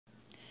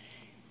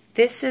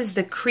This is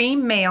the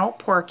cream male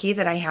Porky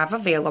that I have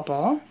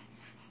available.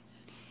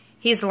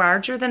 He's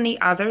larger than the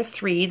other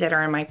 3 that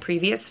are in my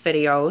previous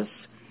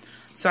videos.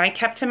 So I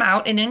kept him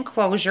out in an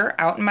enclosure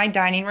out in my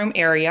dining room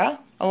area,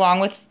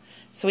 along with,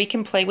 so he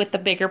can play with the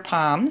bigger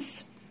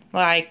Poms,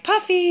 like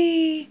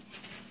Puffy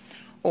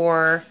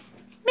or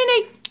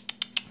Minnie.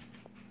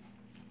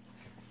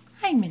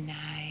 Hi,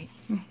 Midnight.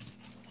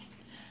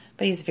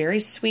 But he's very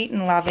sweet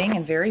and loving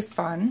and very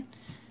fun.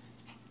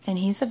 And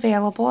he's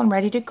available and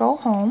ready to go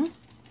home.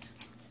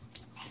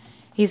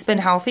 He's been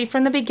healthy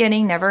from the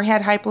beginning, never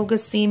had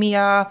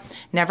hypoglycemia,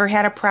 never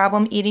had a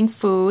problem eating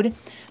food.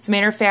 As a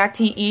matter of fact,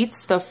 he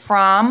eats the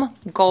Fromm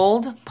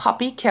Gold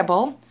Puppy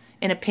Kibble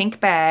in a pink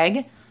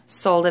bag,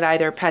 sold at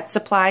either Pet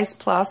Supplies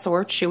Plus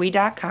or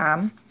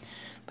Chewy.com.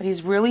 But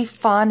he's really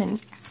fun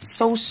and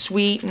so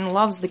sweet and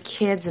loves the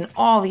kids and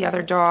all the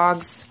other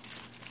dogs.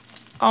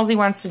 All he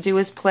wants to do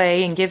is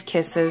play and give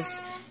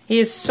kisses. He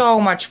is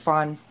so much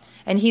fun.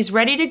 And he's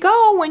ready to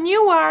go when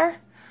you are.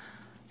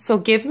 So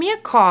give me a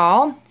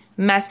call,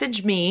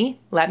 message me,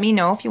 let me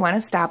know if you want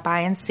to stop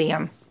by and see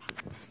him.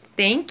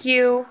 Thank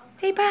you.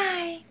 Say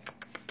bye.